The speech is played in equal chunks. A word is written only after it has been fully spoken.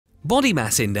Body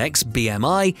mass index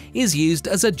 (BMI) is used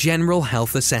as a general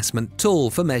health assessment tool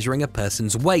for measuring a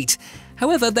person's weight.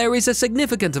 However, there is a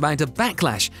significant amount of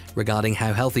backlash regarding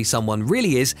how healthy someone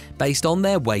really is based on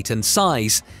their weight and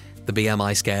size. The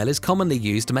BMI scale is commonly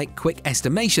used to make quick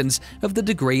estimations of the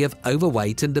degree of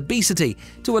overweight and obesity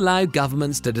to allow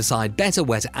governments to decide better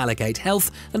where to allocate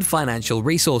health and financial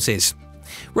resources.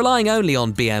 Relying only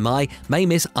on BMI may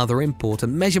miss other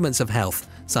important measurements of health,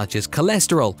 such as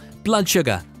cholesterol, blood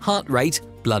sugar, heart rate,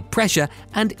 blood pressure,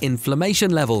 and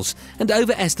inflammation levels, and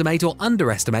overestimate or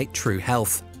underestimate true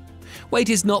health. Weight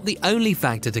is not the only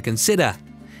factor to consider.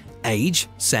 Age,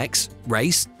 sex,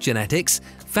 race, genetics,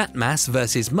 fat mass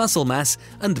versus muscle mass,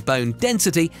 and bone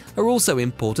density are also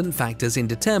important factors in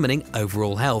determining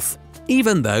overall health.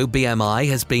 Even though BMI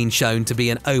has been shown to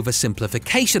be an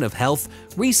oversimplification of health,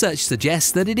 research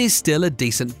suggests that it is still a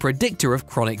decent predictor of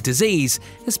chronic disease,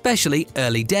 especially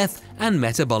early death and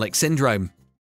metabolic syndrome.